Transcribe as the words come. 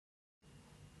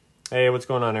Hey, what's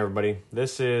going on, everybody?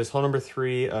 This is hole number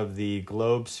 3 of the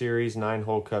Globe Series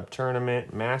 9-hole Cup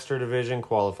Tournament Master Division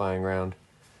qualifying round.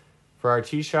 For our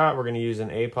tee shot, we're going to use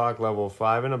an APOC level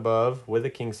 5 and above with a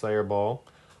Kingslayer ball.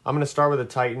 I'm going to start with a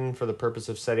Titan for the purpose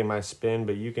of setting my spin,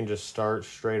 but you can just start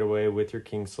straight away with your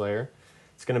Kingslayer.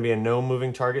 It's going to be a no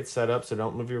moving target setup, so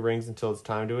don't move your rings until it's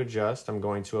time to adjust. I'm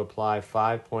going to apply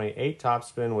 5.8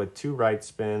 topspin with 2 right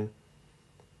spin.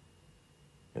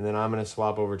 And then I'm going to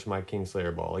swap over to my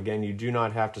Kingslayer ball. Again, you do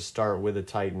not have to start with a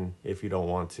Titan if you don't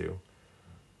want to.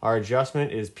 Our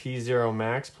adjustment is P0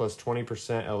 max plus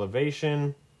 20%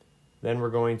 elevation. Then we're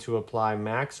going to apply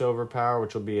max overpower,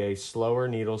 which will be a slower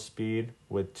needle speed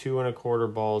with 2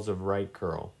 1/4 balls of right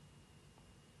curl.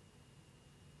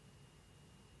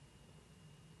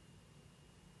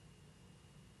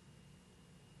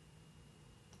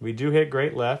 We do hit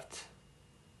great left,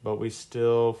 but we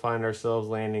still find ourselves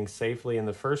landing safely in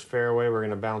the first fairway. We're going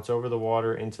to bounce over the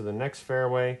water into the next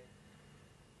fairway,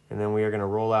 and then we are going to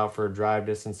roll out for a drive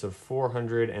distance of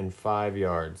 405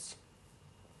 yards.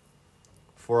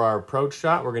 For our approach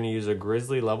shot, we're going to use a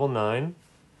Grizzly level 9.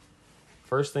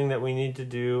 First thing that we need to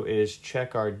do is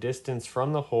check our distance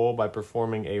from the hole by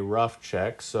performing a rough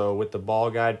check. So with the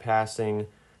ball guide passing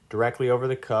directly over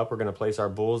the cup, we're going to place our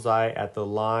bullseye at the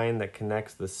line that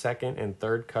connects the second and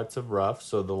third cuts of rough,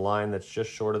 so the line that's just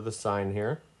short of the sign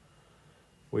here.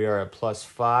 We are at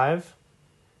 +5.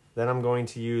 Then I'm going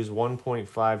to use 1.5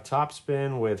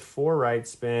 topspin with 4 right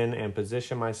spin and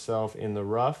position myself in the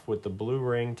rough with the blue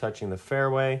ring touching the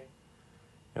fairway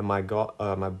and my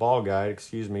ball guide,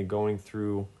 going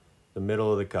through the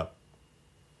middle of the cup.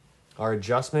 Our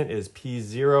adjustment is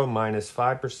P0 minus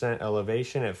 5%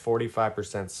 elevation at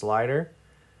 45% slider,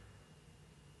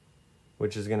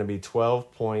 which is going to be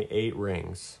 12.8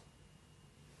 rings.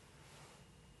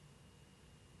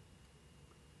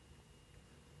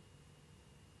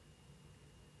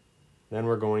 Then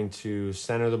we're going to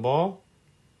center the ball.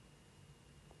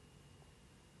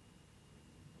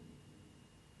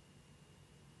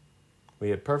 We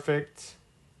hit perfect.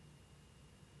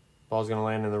 Ball's going to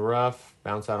land in the rough,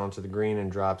 bounce out onto the green,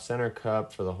 and drop center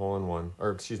cup for the hole-in-one.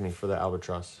 For the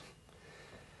albatross.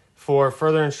 For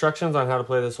further instructions on how to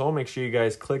play this hole, make sure you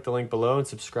guys click the link below and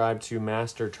subscribe to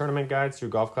Master Tournament Guides through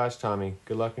Golf Clash Tommy.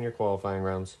 Good luck in your qualifying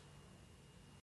rounds.